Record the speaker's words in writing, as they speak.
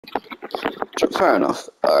Fair enough.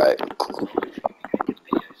 Alright, cool.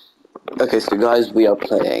 Okay, so guys, we are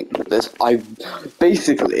playing this. I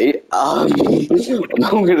basically, I'm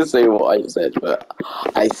not gonna say what I said, but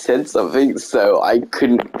I said something, so I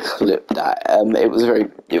couldn't clip that. It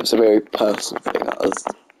was a very personal thing I was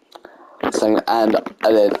saying, and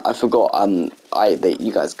then I forgot. That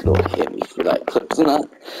you guys could all hear me through like clips and that,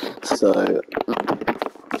 so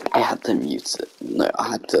I had to mute it. No, I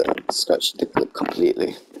had to scratch the clip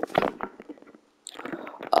completely.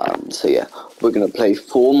 So yeah, we're gonna play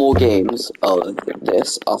 4 more games of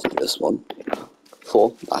this after this one.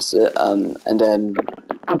 4, that's it. And then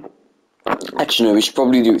actually no, we should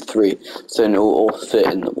probably do 3, so it'll all fit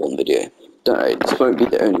in the one video. Don't worry, this won't be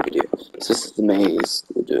the only video. So this is the maze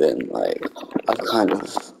we're doing. Like I've kind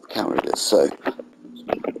of counted it, so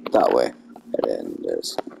that way. And then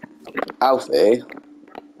there's Alfie.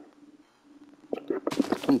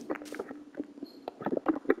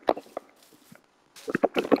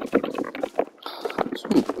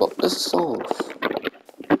 Block this off.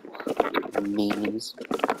 Means.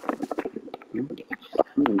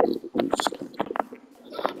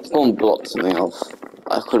 Someone blocked something off.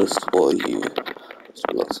 I could have swore you just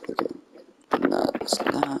blocked something. And that's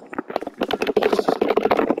that.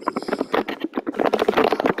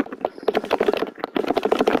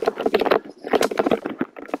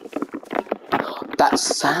 That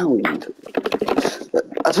sound.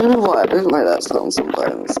 I don't know why I don't like that sound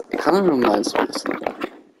sometimes. It kind of reminds me of something.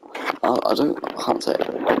 I can't say it.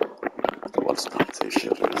 I want to can't say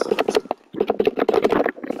shit.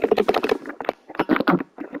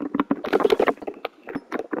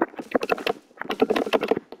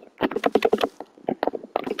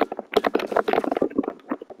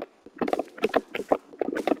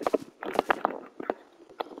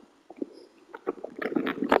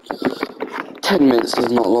 10 minutes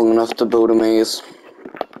is not long enough to build a maze.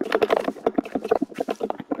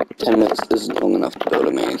 10 minutes isn't long enough to build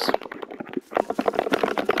a maze.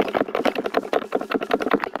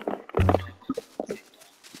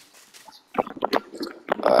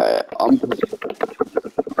 Alright,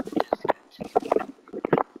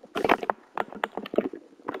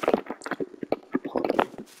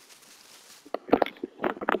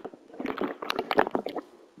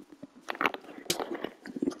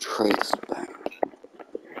 trace back.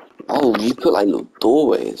 Oh, you put like little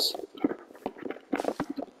doorways.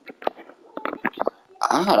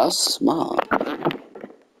 Ah, that's smart.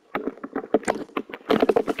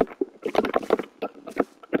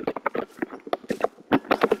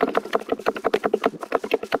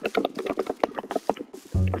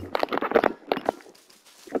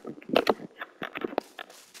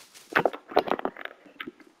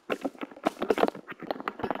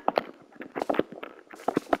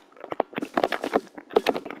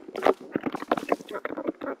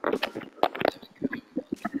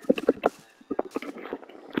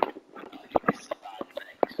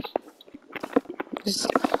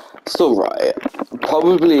 Still right.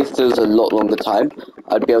 Probably if there was a lot longer time,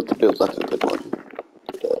 I'd be able to build like a good one.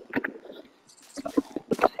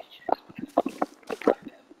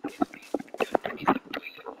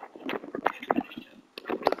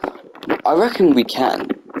 But I reckon we can.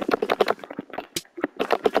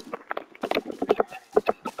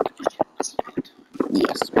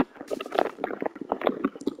 Yes.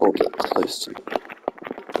 Or get close to.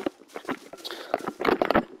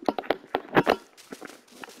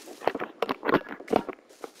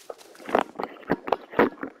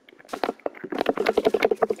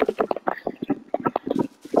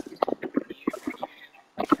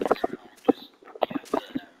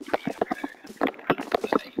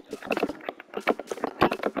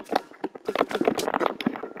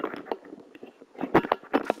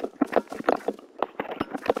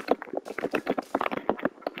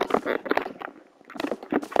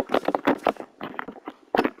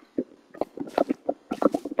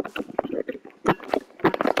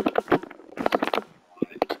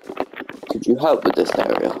 Could you help with this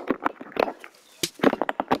area?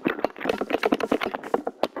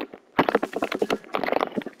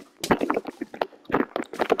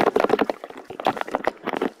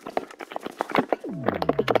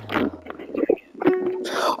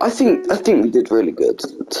 I think we did really good,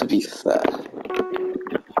 to be fair.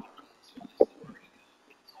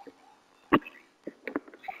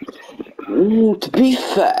 To be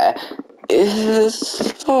fair,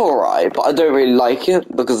 it's alright, but I don't really like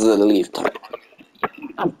it because of the leaf type.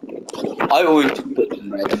 I always put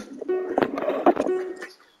them red.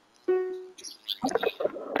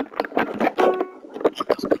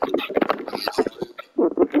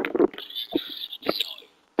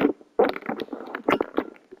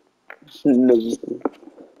 No.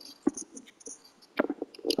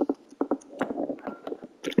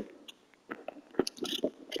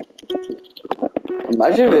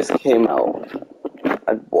 Imagine if this came out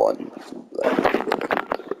at 1.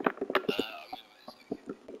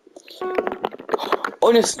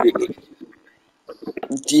 Honestly,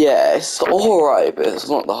 yeah, it's alright, but it's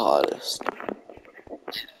not the hardest.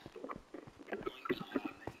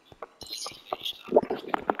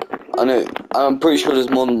 I know, I'm pretty sure there's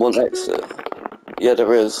more than one exit. Yeah,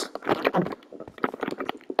 there is.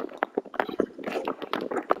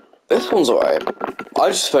 This one's alright. I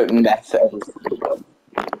just vote meth every single one.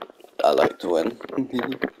 I like to win.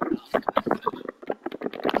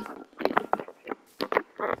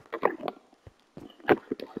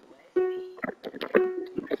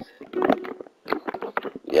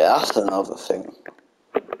 Yeah, that's another thing.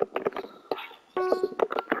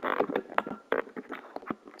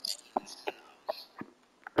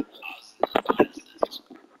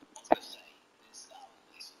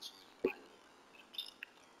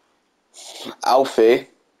 Alfie.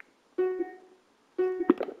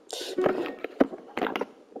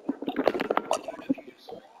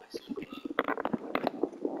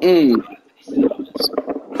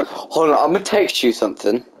 Hold on, I'm gonna text you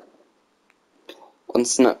something on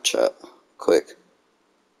Snapchat. Quick.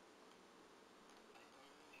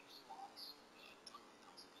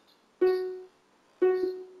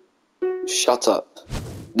 Shut up.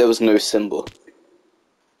 There was no symbol.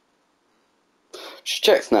 Just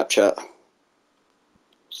check Snapchat.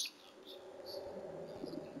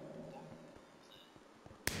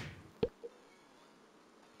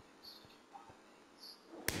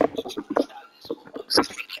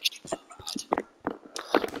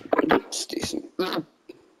 It's decent.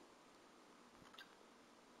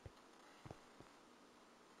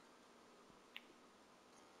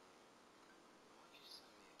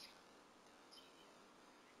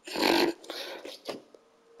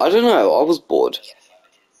 I don't know, I was bored.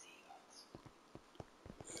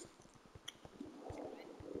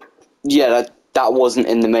 Yeah, that wasn't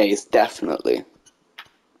in the maze, definitely.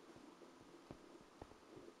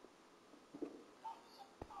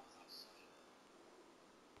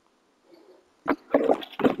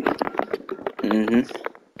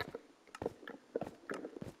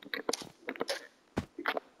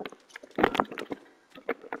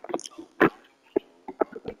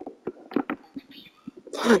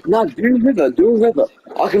 No, do a river, do a river.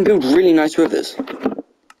 I can build really nice rivers.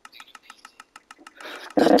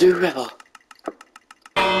 No, do a river.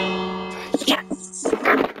 Yes!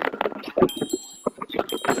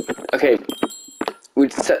 Okay,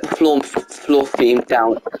 we'd set the floor theme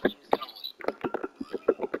down.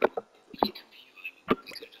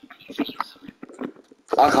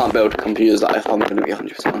 I can't build computers if I'm going to be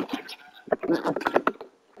 100%.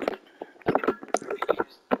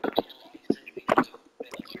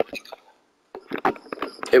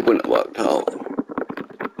 It wouldn't have worked out.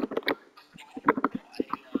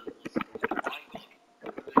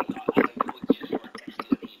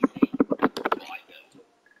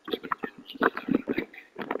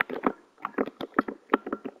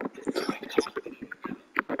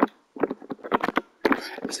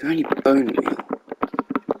 Is there any bone meal?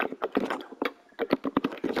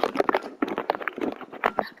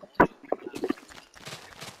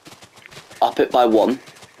 Up it by 1.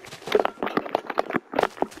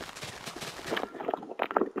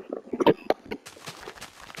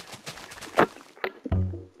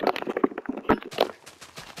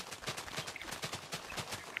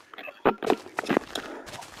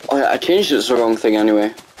 Oh yeah, I changed it to the wrong thing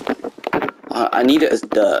anyway. I need it as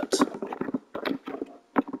dirt.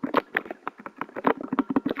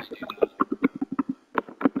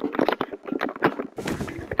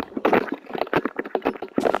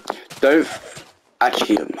 Don't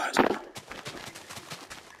actually don't mind.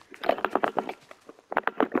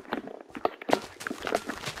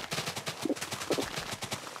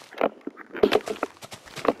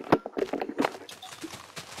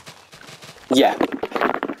 Yeah.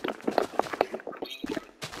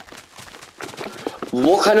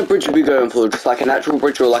 What kind of bridge are we going for? Just like an actual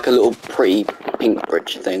bridge or like a little pretty pink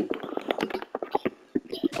bridge thing?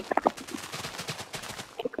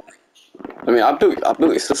 I mean, I built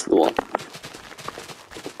your sister one.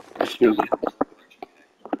 Actually,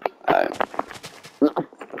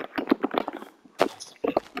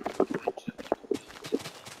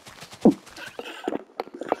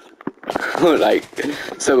 like,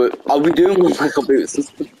 so are we doing one like I built your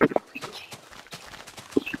sister?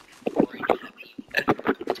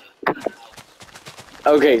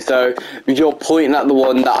 Okay, so you're pointing at the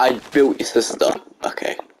one that I built your sister.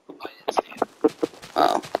 Okay.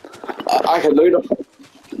 Oh. I can load up.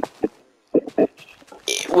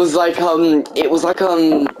 It was like it was a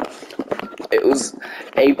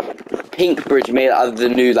pink bridge made out of the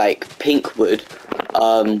new like pink wood,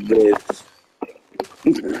 with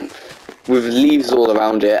with leaves all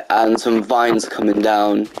around it and some vines coming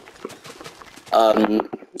down.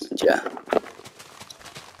 Yeah.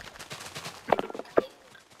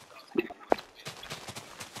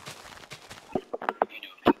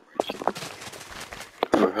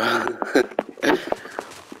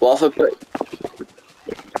 What if I put?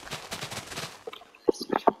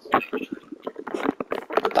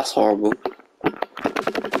 That's horrible.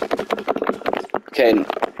 Okay,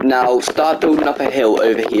 now start building up a hill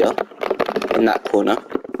over here in that corner.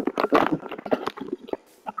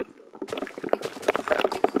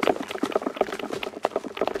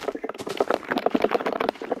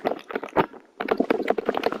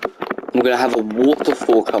 We're gonna have a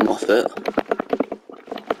waterfall come off it.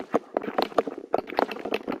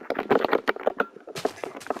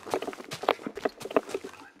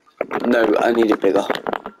 No, I need it bigger.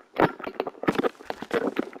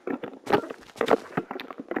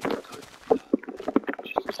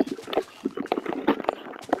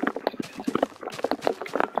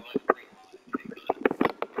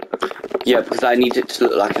 Yeah, because I need it to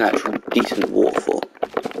look like an actual decent waterfall.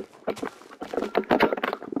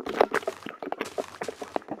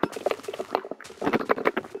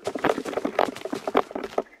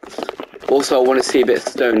 Also, I want to see a bit of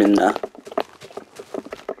stone in there.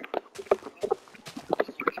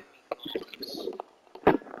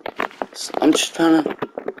 I'm just trying to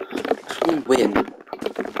win.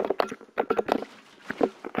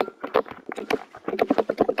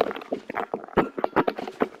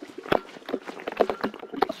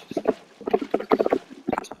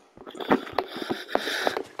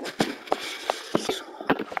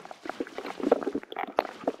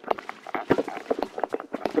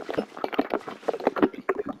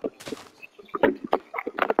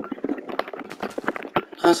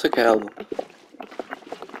 That's okay, I'll...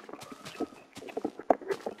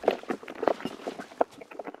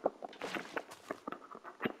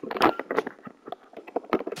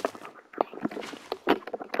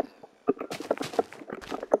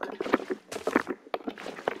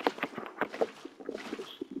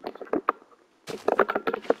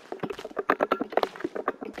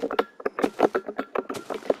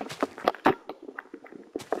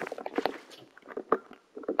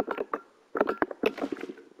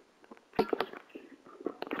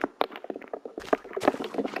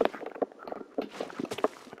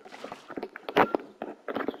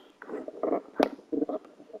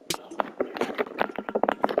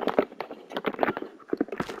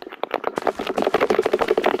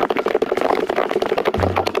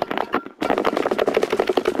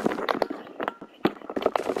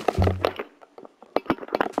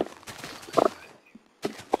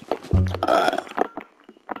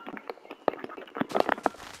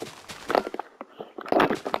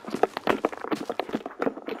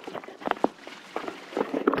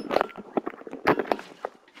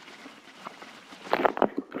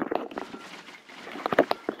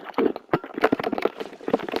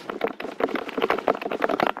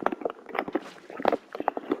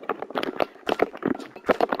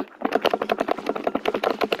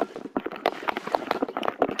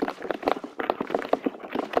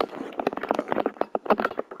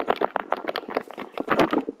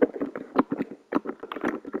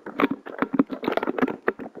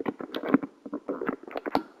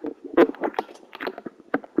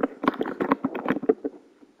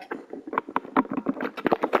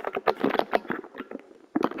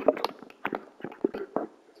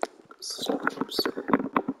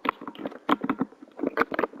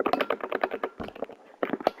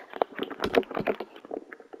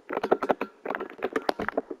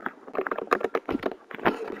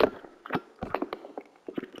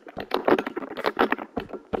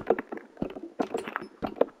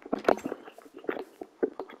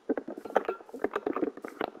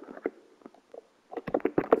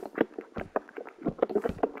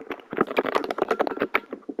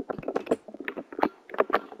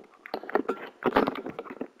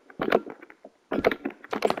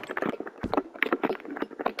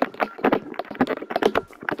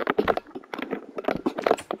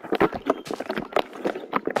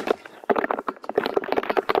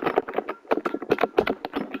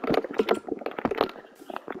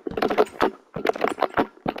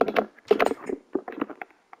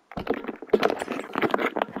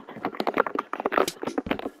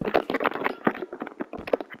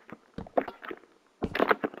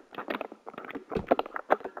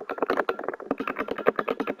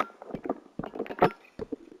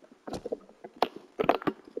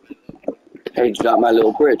 Hey, drop my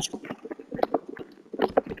little bridge.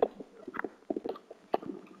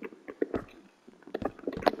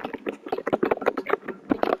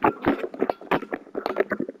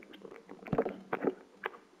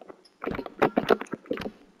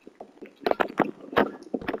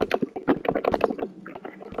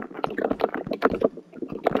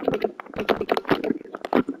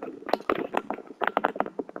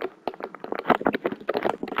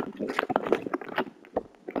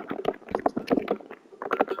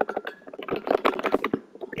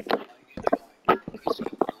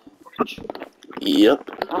 Yep.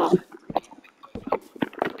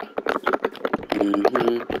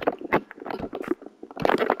 Mm-hmm.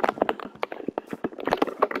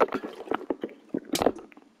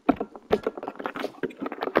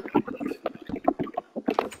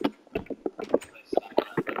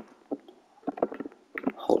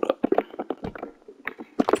 Hold up.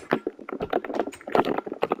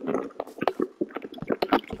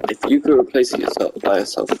 If you could replace yourself by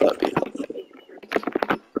yourself, that'd be helpful.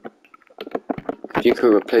 If you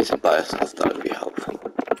could replace it by yourself, that would be helpful.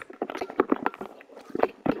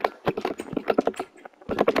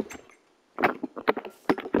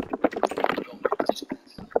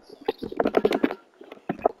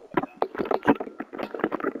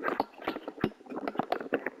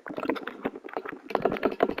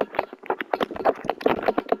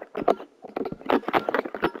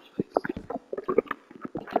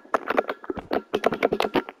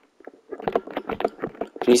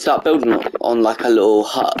 Can you start building on like a little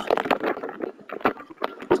hut?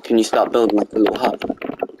 Can you start building like a little hut?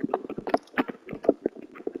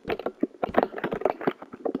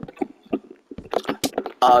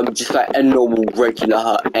 Just like a normal regular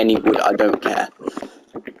hut, any wood, I don't care.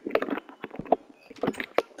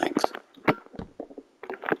 Thanks.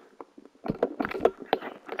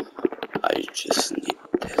 I just need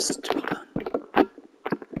this to be done.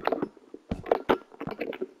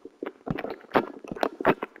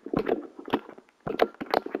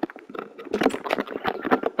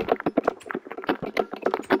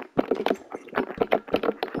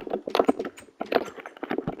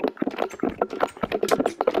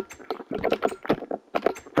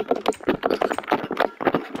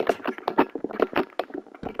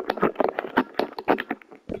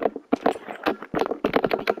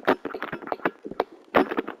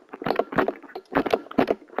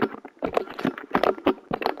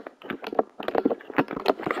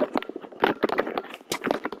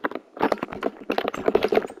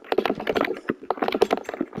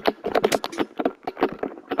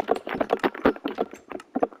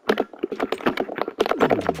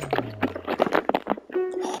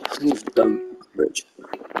 I wasn't even done, Rich.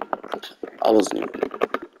 I wasn't even.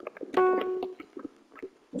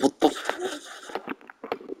 What the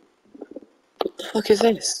fuck is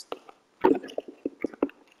this?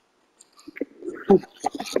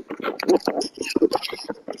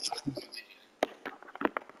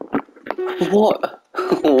 What?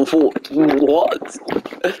 What?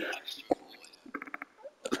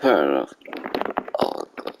 Fair enough. Oh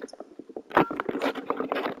god.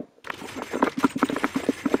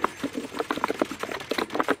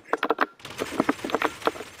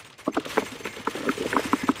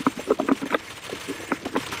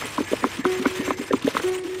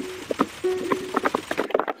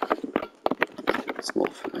 It's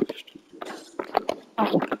not finished.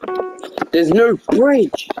 There's no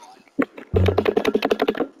bridge!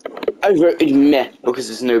 I wrote meh because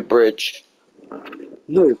there's no bridge.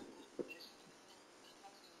 No.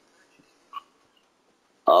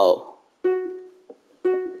 Oh.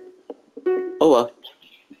 Oh well.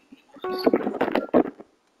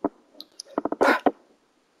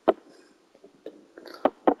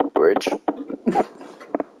 Bridge.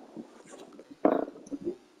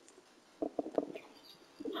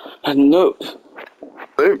 No.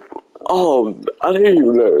 Oh, I don't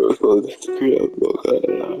even know if I'll get through it, not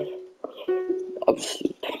gonna lie. I'm so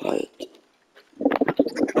tired.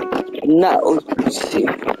 Now, let's see.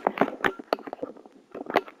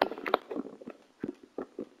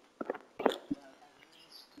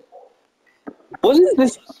 What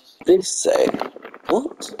does this say?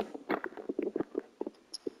 What?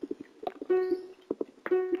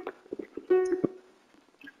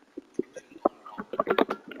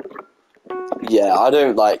 Yeah, I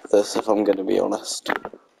don't like this if I'm gonna be honest.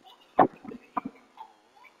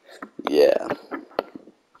 Yeah.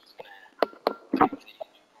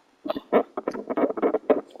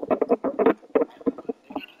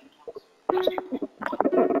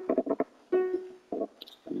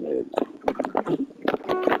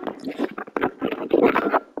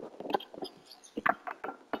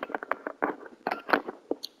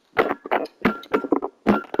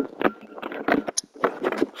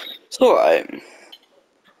 It's alright.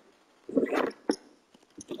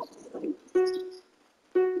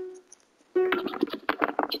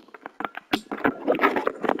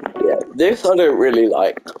 Yeah, this I don't really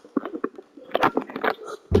like.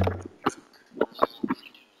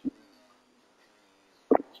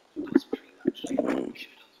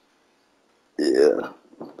 Yeah.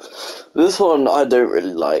 This one I don't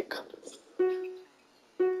really like.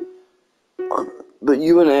 But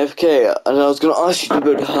you went AFK, and I was gonna ask you to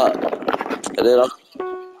build a hut. And then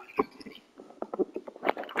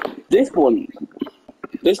This one,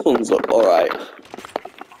 this one's alright.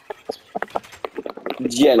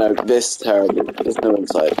 Yeah, no, this is terrible. There's no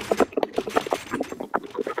inside.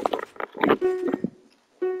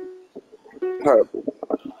 Terrible.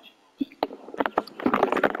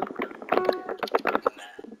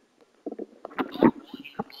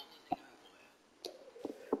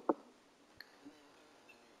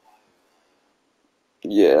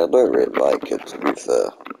 Yeah, I don't really like it, to be fair.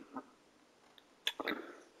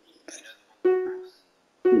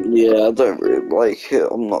 Yeah, I don't really like it,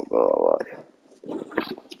 I'm not gonna lie.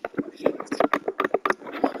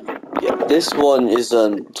 Yeah, this one is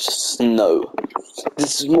snow.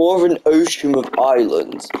 This is more of an ocean of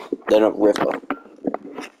islands than a river.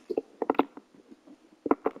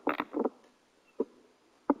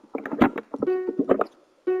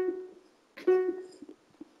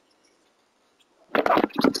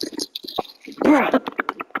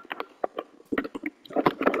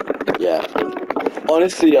 Yeah.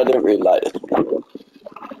 Honestly, I don't really like this one.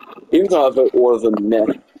 Even though I vote all of them meh,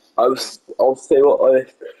 I'll say what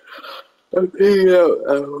honest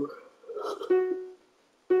opinion.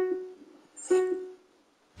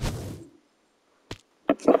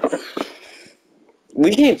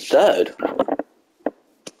 We came third.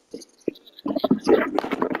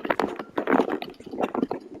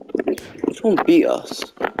 Which one beat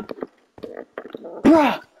us?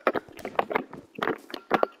 Bruh!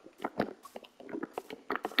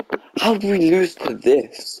 How did we lose to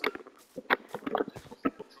this?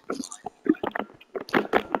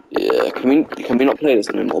 Yeah, can we not play this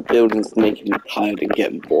anymore? Building's making me tired and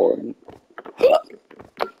getting boring.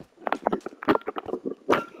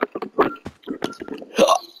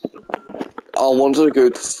 I want to go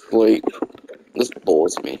to sleep. This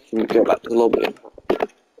bores me. Can we go back to the lobby?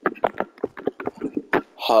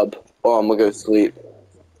 Hub. Or I'm gonna go sleep.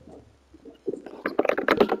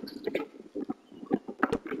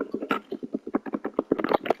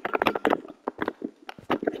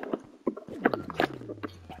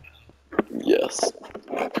 Yes.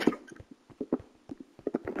 I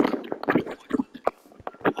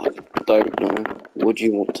don't know. What do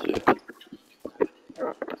you want to do?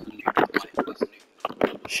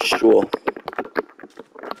 Sure.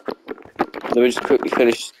 Let me just quickly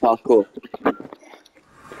finish this parkour.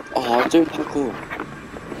 Oh, I'm doing parkour.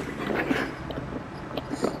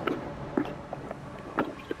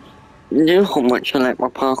 You know how much I like my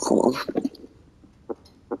parkour?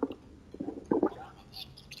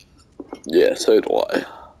 Yeah, so do I.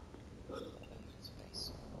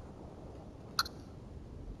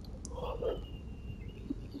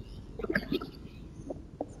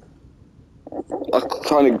 I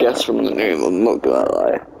kind of guessed from the name, I'm not gonna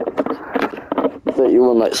lie. That you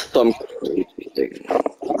want like some crazy thing.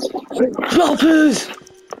 Droppers!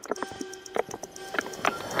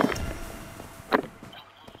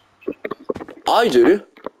 I do.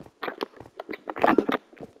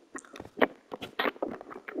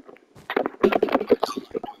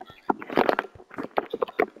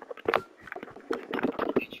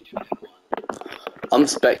 I'm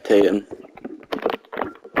spectating.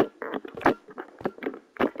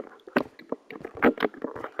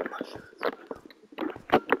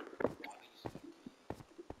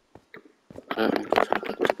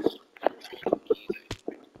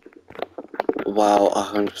 Wow,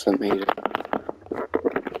 100% made it.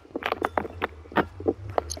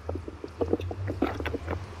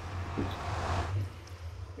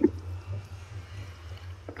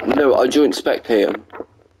 No, I joined spectating.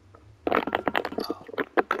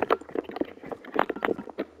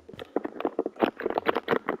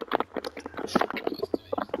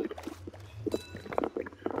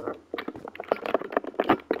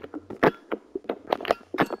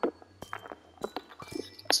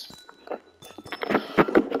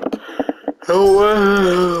 Oh,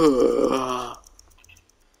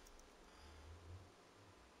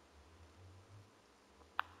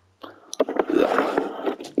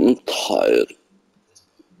 I'm tired.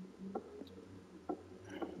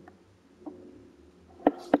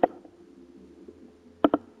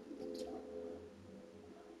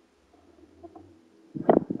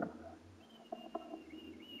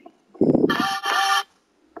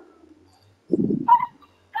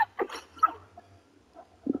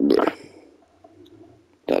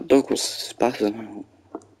 That dog was spazzing out.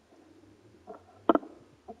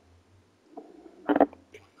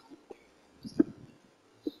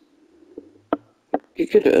 You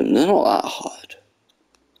could have, they're not that hard.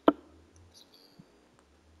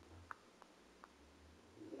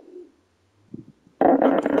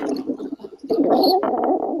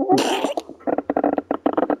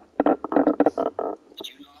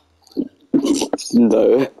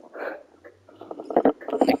 No.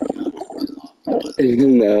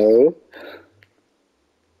 No.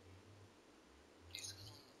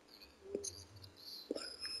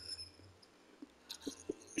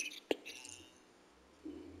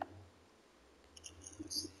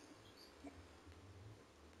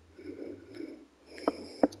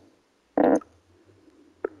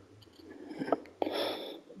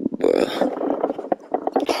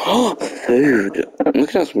 Oh, food. I'm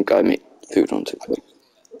looking at some guy make food on TikTok.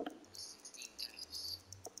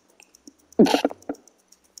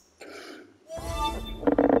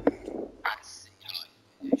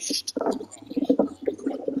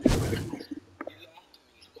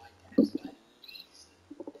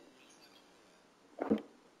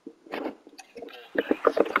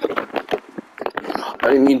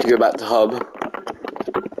 I didn't mean to go back to hub.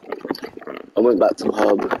 I went back to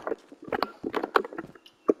hub.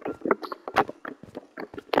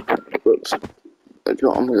 Whoops. I'm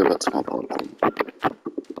gonna go back to my hub.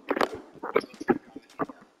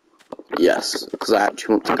 Yes, because I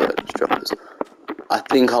actually want to go to droppers. I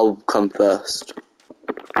think I'll come first.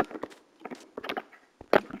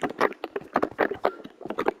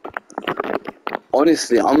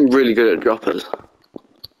 Honestly, I'm really good at droppers.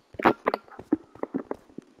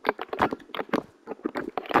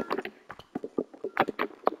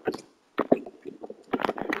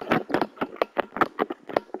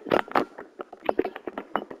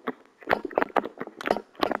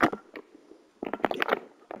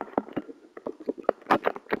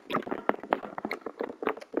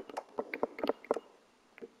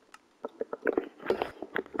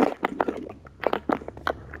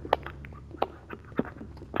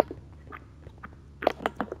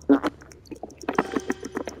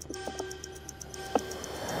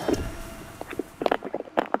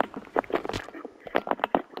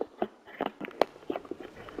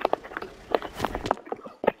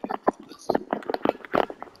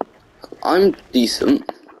 I'm decent.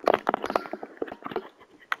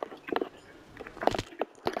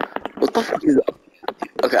 What the fuck is that?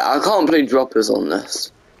 Okay, I can't play droppers on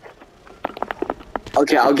this.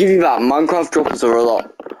 Okay, I'll give you that. Minecraft droppers are a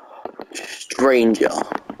lot stranger.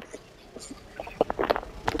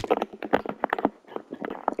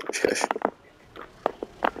 Shush.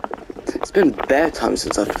 It's been bare time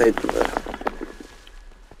since I've played them though.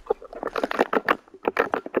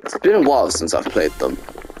 It's been a while since I've played them.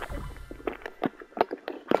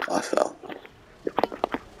 I fell.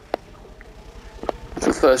 It's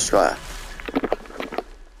the first try.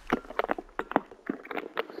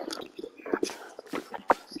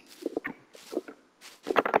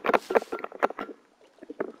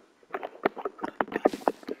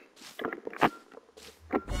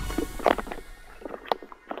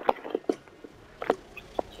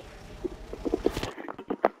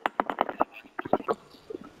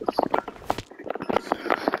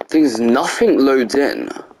 Thing is, nothing loads in.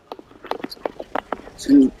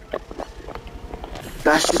 So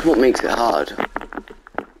that's just what makes it hard.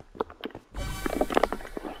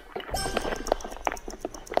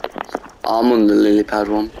 I'm on the lily pad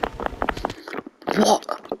one. What?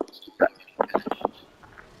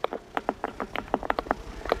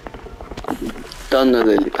 Done the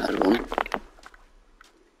lily pad one.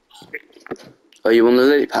 Are you on the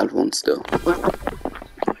lily pad one still?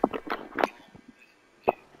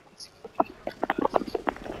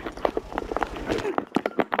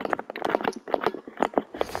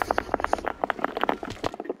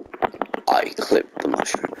 I clipped the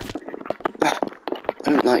mushroom.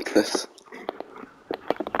 I don't like this.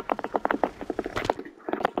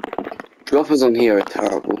 Droppers on here are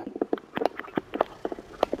terrible.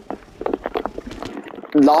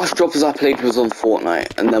 Last droppers I played was on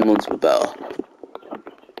Fortnite, and them ones were better.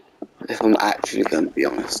 If I'm actually going to be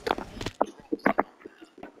honest.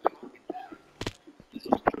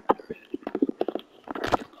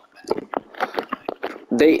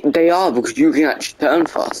 They are, because you can actually turn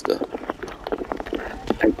faster.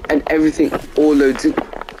 And everything all loads in.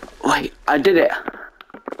 Wait, I did it.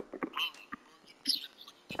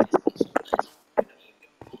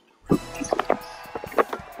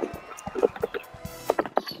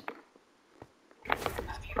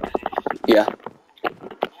 Yeah.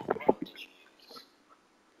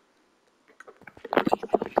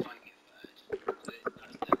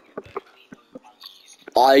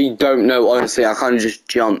 I don't know, honestly. I kind of just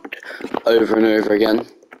jumped over and over again.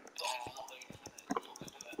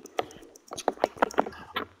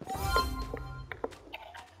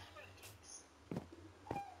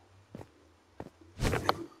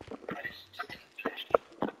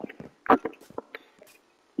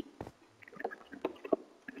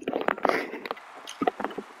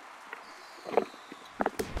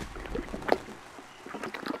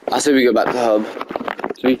 I say we go back to hub.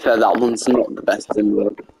 To be fair, that one's not the best in the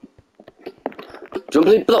world. Do you want to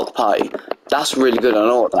play Block Party? That's really good, I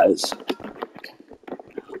know what that is.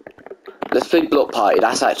 Let's play Block Party,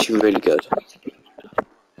 that's actually really good.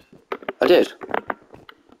 I did.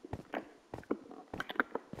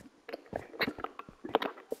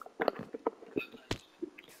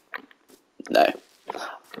 No.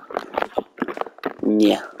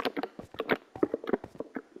 Yeah.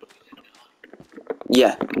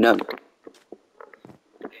 Yeah, no.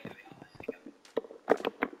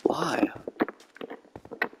 Why?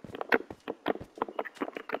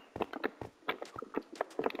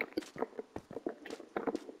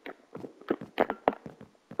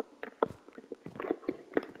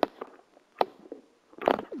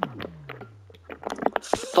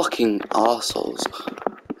 Fucking arseholes.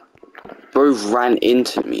 Bro ran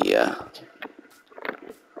into me, yeah.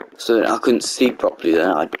 So I couldn't see properly, then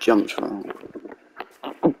I jumped wrong.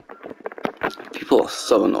 People are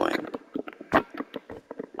so annoying.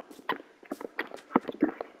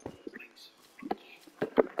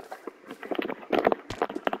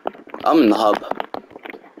 I'm in the hub.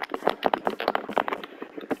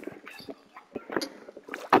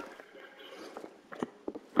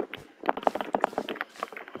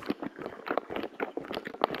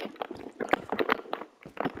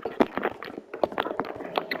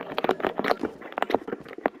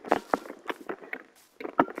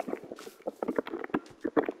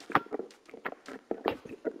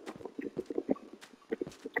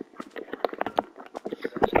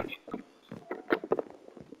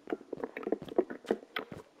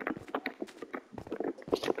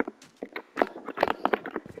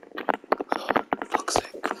 Fuck's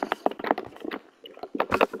sake.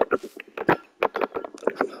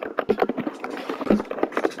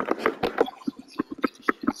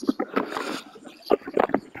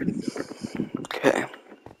 Okay.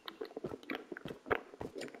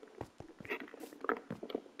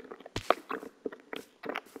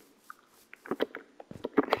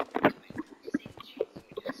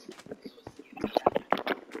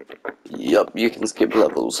 Yup, you can skip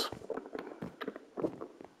levels.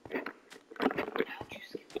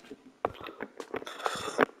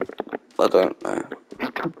 I don't know.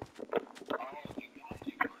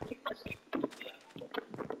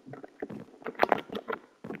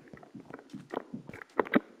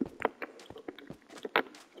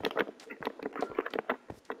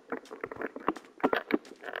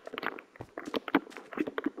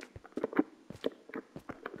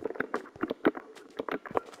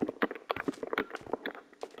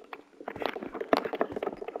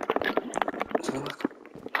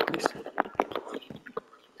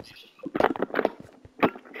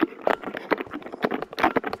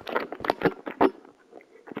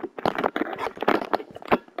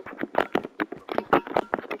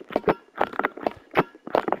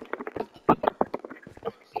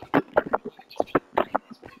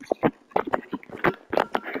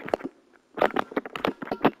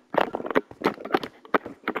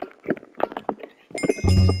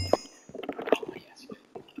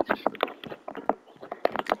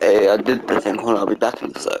 Hey, I did the thing. Hold on, I'll be back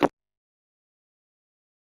in a sec.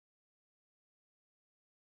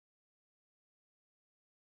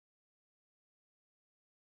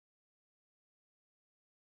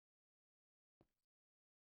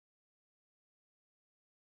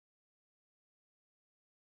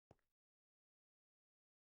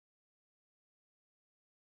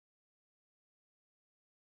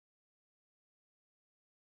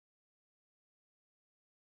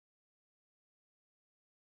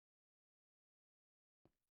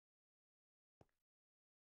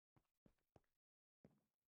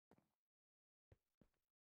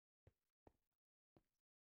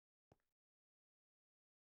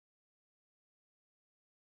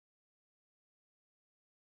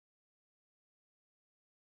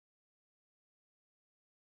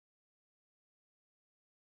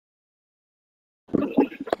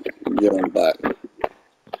 Yeah, I'm back.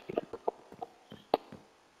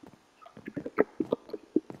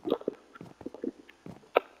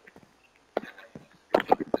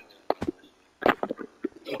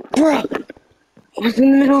 Bruh! I was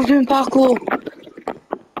in the middle of doing parkour! I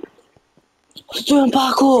was doing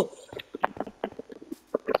parkour!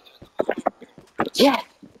 Yeah!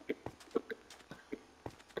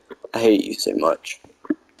 I hate you so much.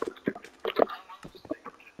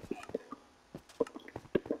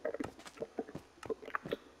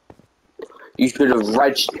 You should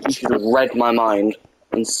have read my mind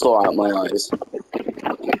and saw out my eyes.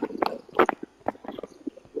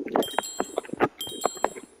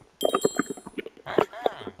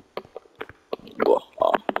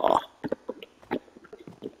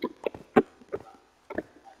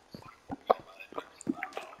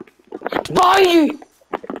 behind you!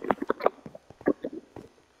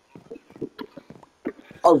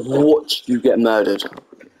 I've watched you get murdered.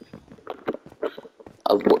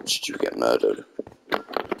 I've watched you get murdered.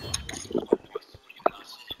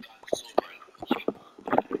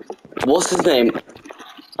 What's his name?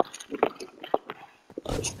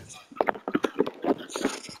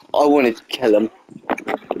 I wanted to kill him. I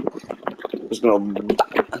was gonna...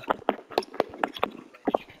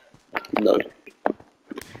 No.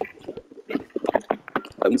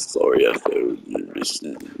 I'm sorry I failed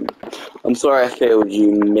you. I'm sorry I failed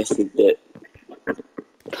you missing it.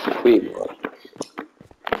 Wait, what?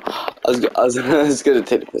 I was gonna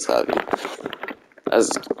take the piss out of you.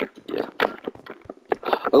 Yeah.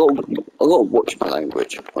 I gotta watch my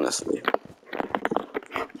language, honestly.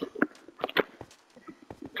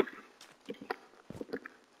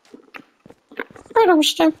 Freedom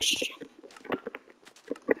sticks.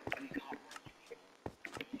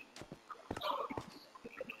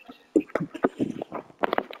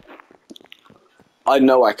 I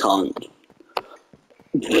know I can't.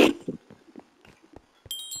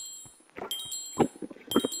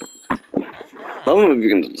 How long are we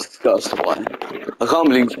going to discuss why? I can't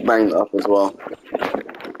believe you bring that up as well.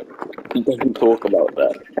 You don't talk about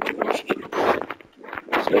that.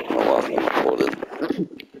 It's making my last name recorded.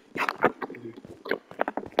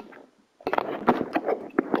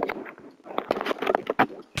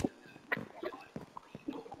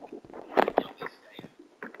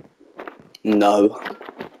 No.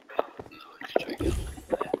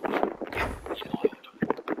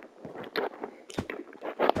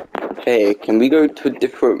 Hey, can we go to a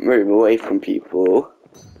different room away from people?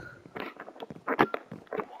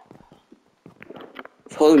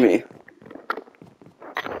 Follow me.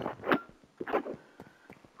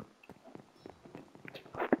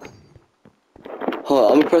 Hold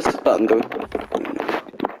on, I'm gonna press this button, go.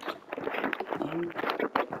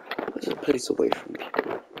 There's a place away from people.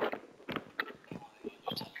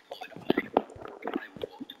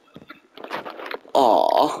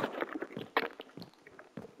 Aww.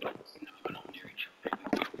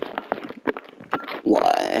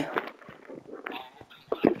 Why?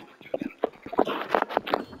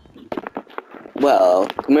 Well,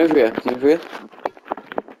 come over here, come over here.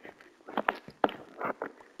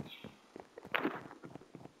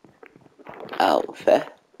 Alpha.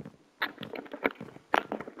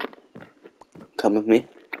 Come with me.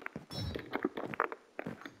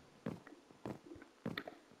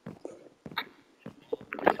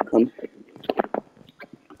 Come.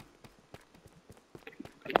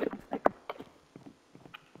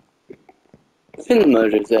 I think the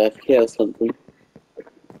murder's AFK or something.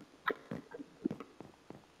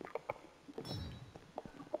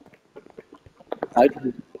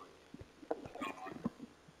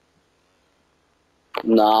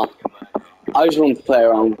 Nah. I just want to play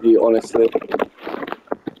around with you, honestly.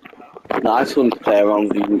 Nah, I just want to play around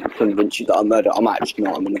with you and convince you that I'm murdered. I'm actually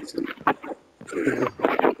not, I'm innocent.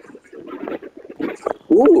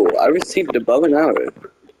 Ooh, I received a bow and arrow.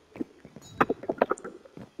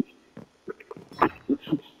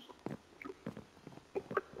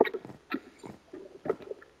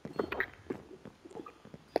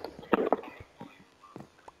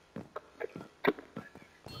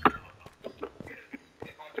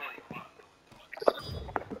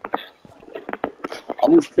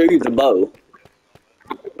 I'm gonna show you the bow.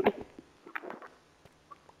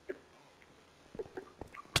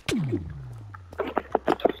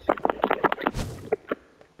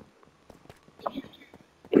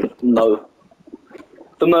 No.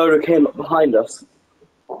 The murderer came up behind us.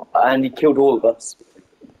 And he killed all of us.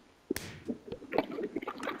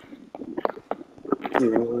 We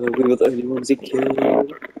were the only ones he killed.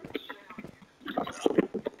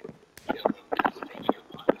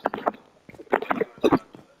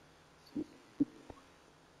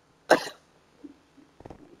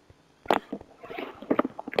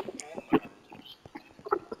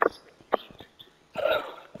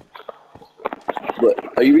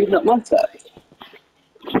 What? Are you reading up my text?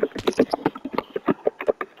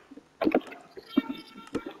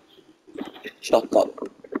 Shut up.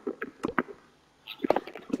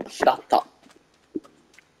 Shut up.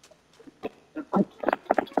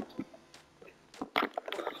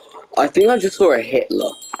 I think I just saw a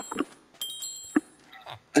Hitler.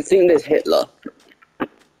 I think there's Hitler.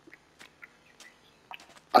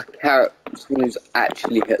 A character, someone who's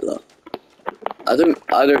actually Hitler. I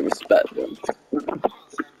don't respect them.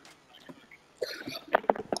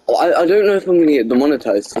 I don't know if I'm gonna get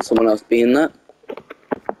demonetized for someone else being that.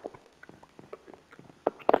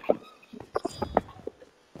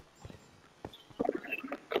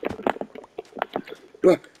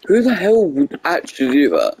 Bro, Who the hell would actually do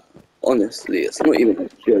that? Honestly, it's not even a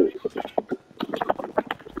joke.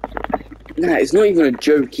 Nah, it's not even a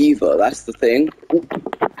joke either, that's the thing.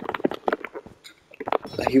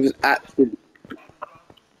 Like, he was actually...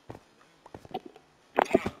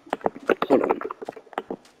 Hold on.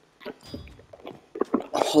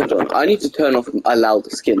 Hold on, I need to turn off allow the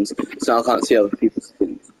skins, so I can't see other people's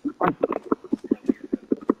skins.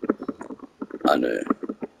 I know.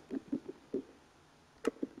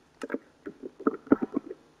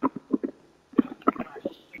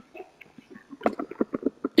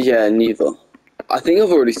 Yeah, neither. I think I've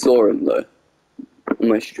already saw him though, on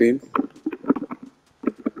my stream.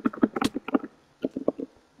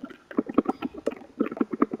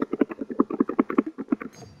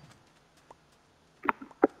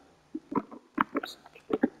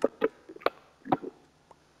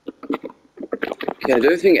 Okay, I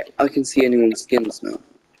don't think I can see anyone's skins now.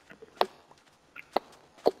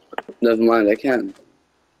 Never mind, I can.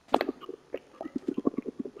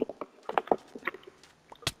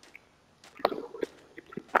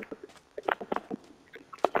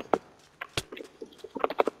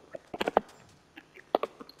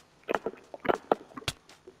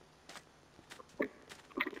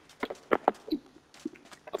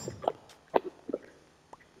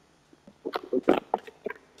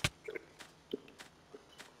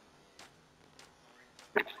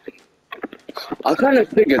 I kind of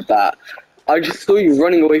figured that. I just saw you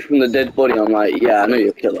running away from the dead body. I'm like, yeah, I know you're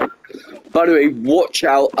a killer. By the way, watch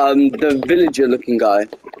out, the villager looking guy.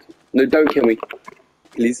 No, don't kill me.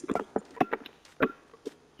 Please.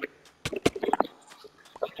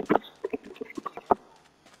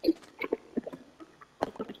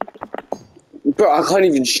 Bro, I can't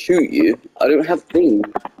even shoot you. I don't have things.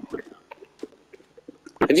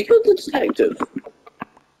 Have you killed the detective?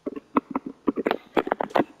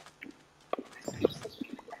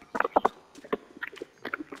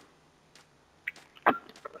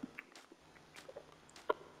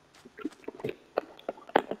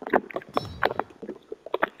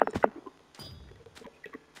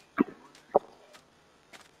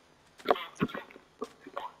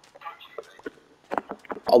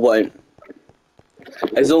 I won't.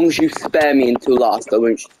 As long as you spare me until last, I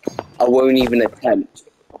won't even attempt.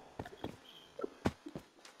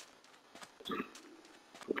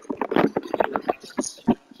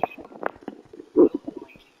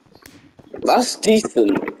 That's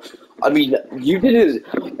decent. I mean, you did it.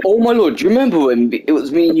 Oh my lord, do you remember when it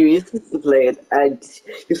was me and you supposed to play it and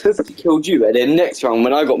you're supposed to kill you, and then next round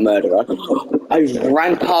when I got murderer, I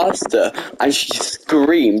ran past her and she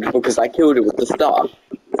screamed because I killed her with the star.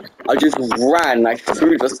 I just ran, I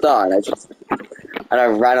threw the star and I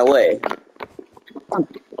ran away.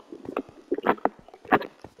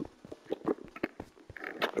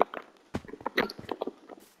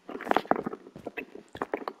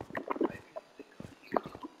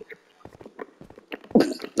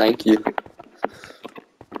 Thank you.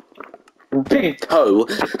 Big Toe?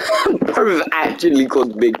 Bro is actually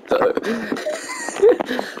called Big Toe.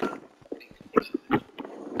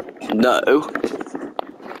 No.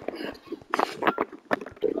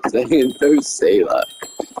 Don't say that.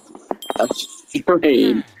 That's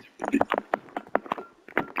strange.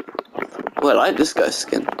 Well, I like this guy's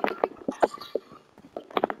skin.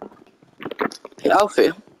 Hey,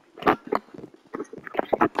 Alfie.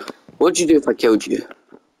 What'd you do if I killed you?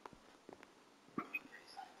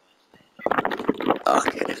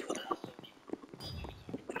 Okay.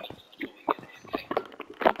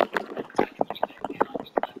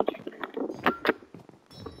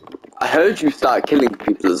 I heard you start killing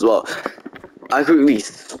people as well. I quickly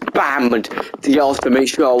spammed to get off to make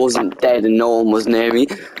sure I wasn't dead and no one was near me.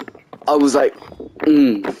 I was like,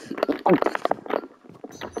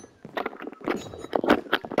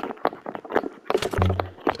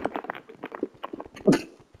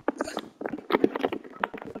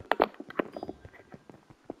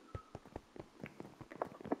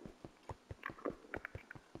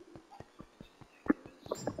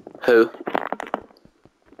 Who?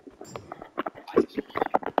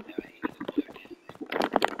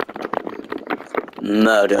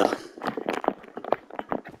 Murder.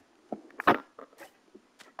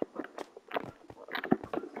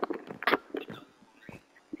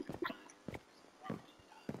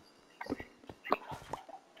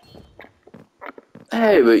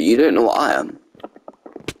 Hey, but you don't know what I am.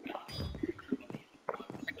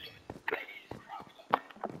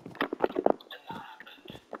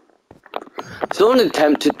 Someone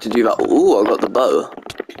attempted to do that. Ooh, I got the bow.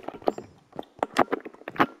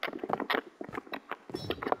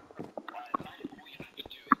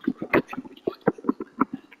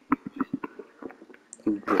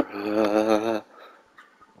 Bruh.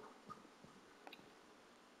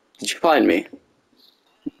 find me?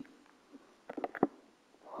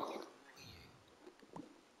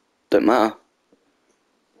 Don't matter.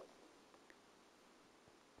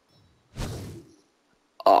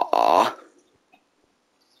 Ah.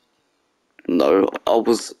 No, I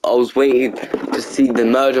was waiting to see the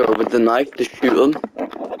murderer with the knife to shoot him.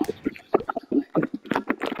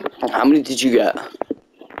 How many did you get?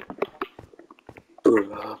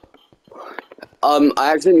 I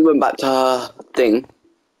accidentally went back to her thing.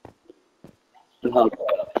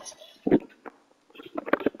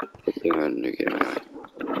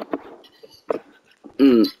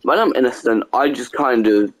 When I'm innocent, I just kind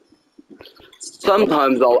of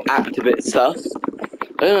sometimes I'll act a bit sus.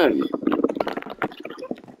 I don't know.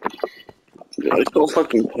 It's not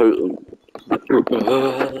fucking potent.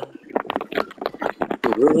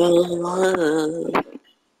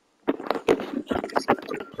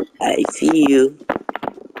 I see you.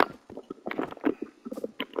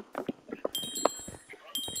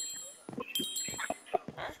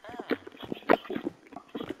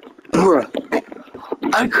 Bruh,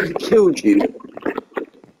 I could have killed you.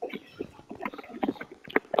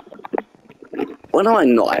 When am I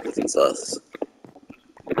not acting sus?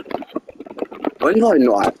 When do I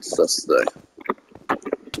not act sus though?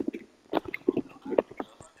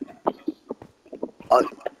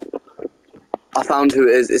 I found who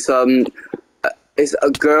it is. It's a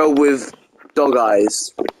girl with dog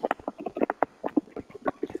eyes.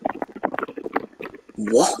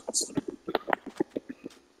 What?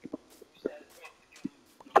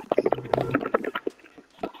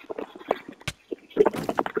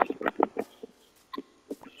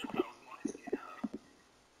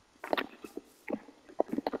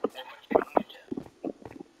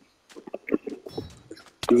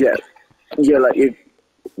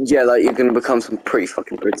 Yeah, like you're gonna become some pretty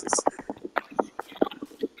fucking princess.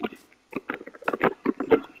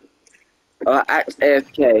 Act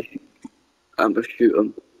AFK. I'm gonna shoot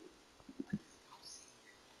him.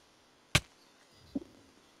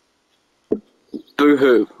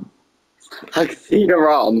 Boo-hoo. I can see your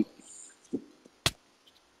arm.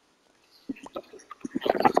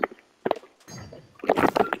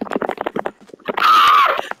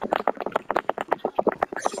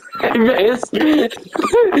 Miss.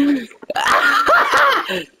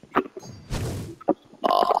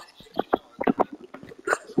 Oh.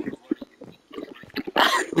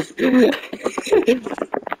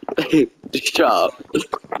 Shut up.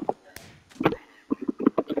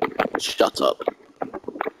 Shut up.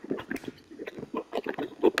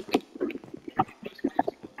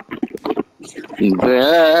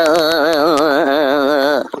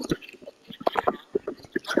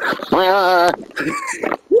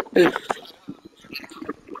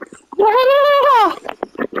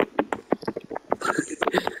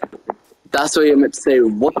 That's what you're meant to say.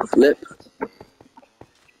 What the flip?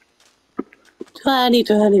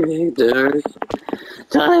 2020 victors.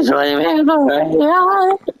 2020 victors.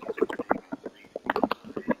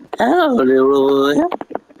 Hallelujah. Hallelujah.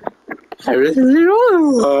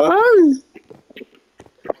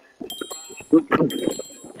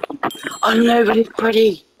 Oh no, but it's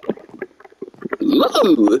pretty.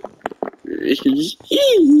 Ooh.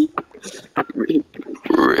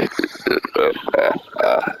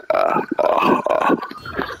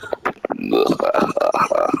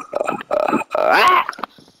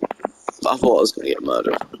 I thought I was gonna get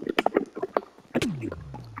murdered.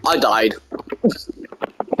 I died.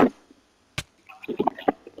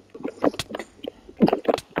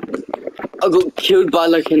 I got killed by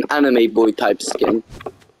like an anime boy type skin.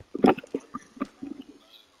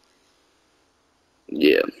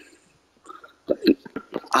 Yeah.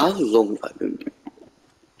 How long have I been?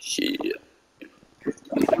 Shit.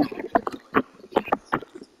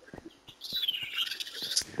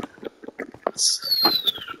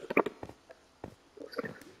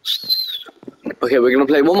 Okay, we're gonna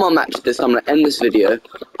play one more match this time. I'm gonna end this video, and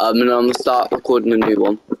I'm gonna start recording a new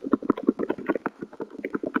one.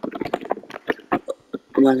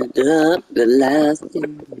 I'm gonna do up the last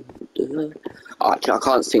thing. Oh, actually, I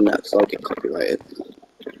can't sing that because I'll get copyrighted.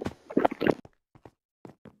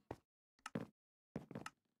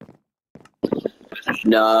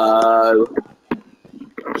 No.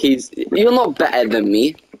 You're not better than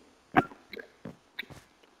me.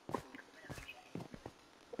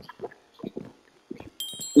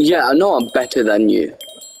 Yeah, I know I'm better than you.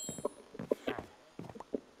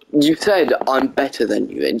 You said I'm better than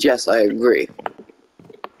you, and yes, I agree.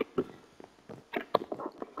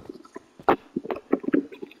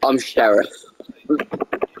 I'm sheriff.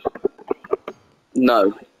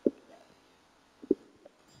 No.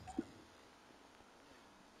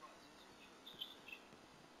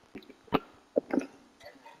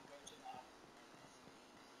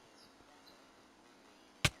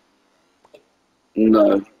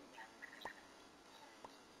 No.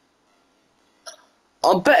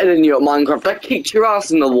 I'm better than you at Minecraft. I kicked your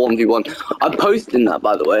ass in the 1v1. I'm posting that,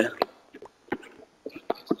 by the way.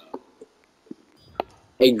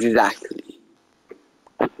 Exactly.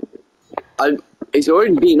 It's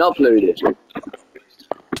already been uploaded.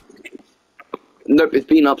 Nope, it's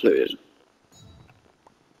been uploaded.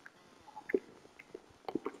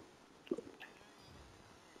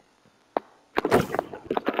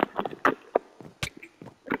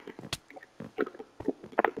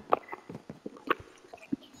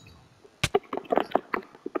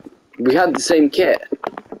 We had the same kit.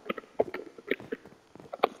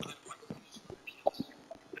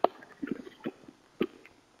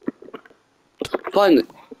 Finally.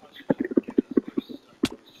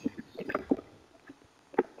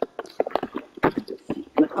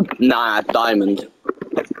 Nah, diamond.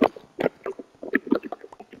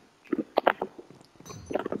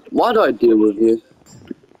 Why do I deal with you?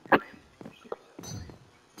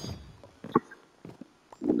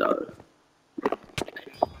 No.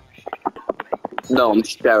 No, I'm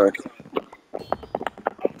Sheriff.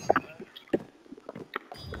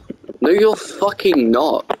 No, you're fucking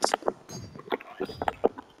not.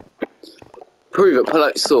 Prove it, pull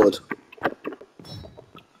out your sword.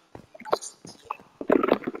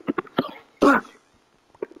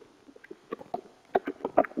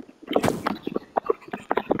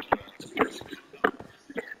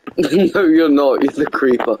 No, you're not. You're the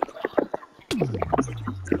creeper.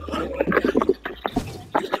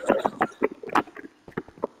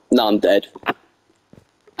 No, I'm dead.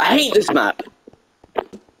 I hate this map.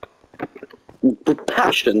 With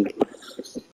passion.